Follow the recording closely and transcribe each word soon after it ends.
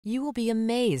You will be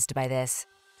amazed by this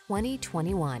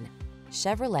 2021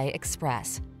 Chevrolet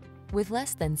Express. With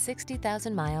less than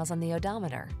 60,000 miles on the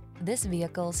odometer, this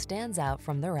vehicle stands out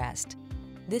from the rest.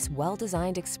 This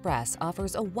well-designed Express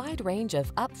offers a wide range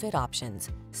of upfit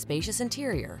options, spacious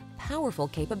interior, powerful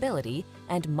capability,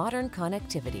 and modern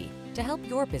connectivity to help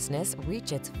your business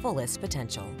reach its fullest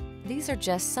potential. These are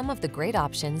just some of the great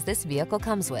options this vehicle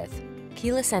comes with: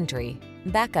 keyless entry,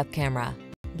 backup camera,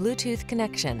 Bluetooth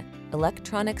connection,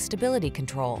 electronic stability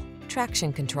control,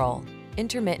 traction control,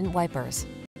 intermittent wipers,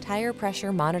 tire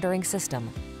pressure monitoring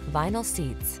system, vinyl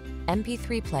seats,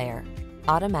 MP3 player,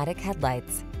 automatic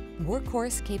headlights.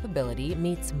 Workhorse capability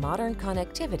meets modern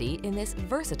connectivity in this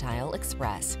versatile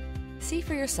Express. See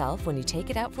for yourself when you take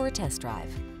it out for a test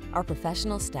drive. Our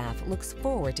professional staff looks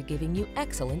forward to giving you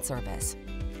excellent service.